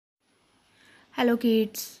Hello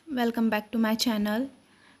kids, welcome back to my channel.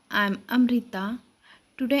 I'm Amrita.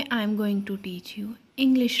 Today I'm going to teach you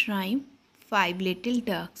English rhyme 5 little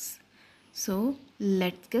ducks. So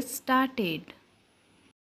let's get started.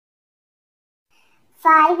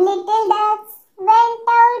 5 little ducks went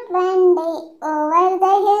out one day over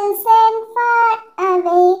the hills and far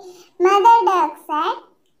away. Mother duck said,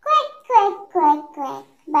 "Quack, quack, quack, quack."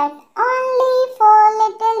 But only 4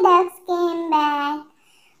 little ducks came back.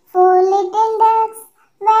 4 little ducks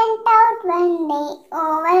went out one day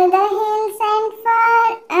over the hills and far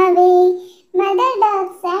away. Mother duck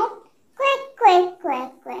said, "Quack, quack,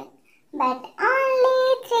 quack, quack." But only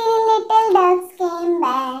 3 little ducks came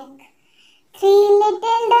back. 3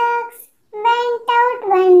 little ducks went out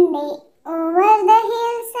one day over the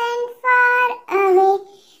hills and far away.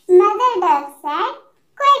 Mother duck said,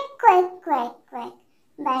 "Quack, quack, quack, quack."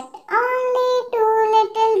 But only 2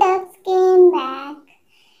 little ducks came back.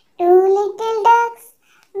 2 little ducks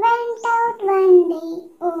went out one day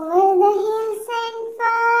over the hills and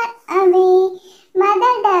far away.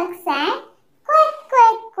 Mother duck said, "Quack,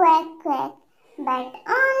 quack, quack, quack." But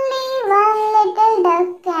only 1 little duck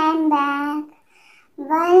came back.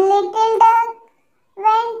 1 little duck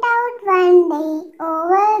went out one day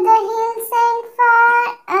over the hills and far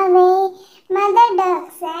away. Mother duck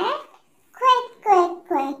said, "Quack, quack,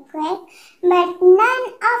 quack, quack." But none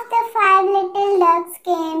of the 5 little ducks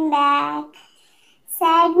came back.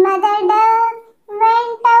 Sad Mother duck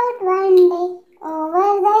went out one day over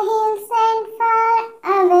the hills and far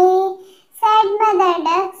away. Sad Mother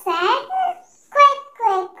duck said, "Quack,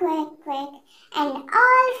 quack, quack, quack." And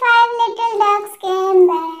all 5 little ducks came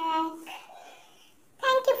back.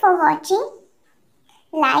 Thank you for watching.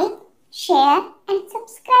 Like, share and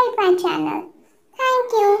subscribe my channel.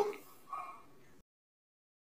 Thank you.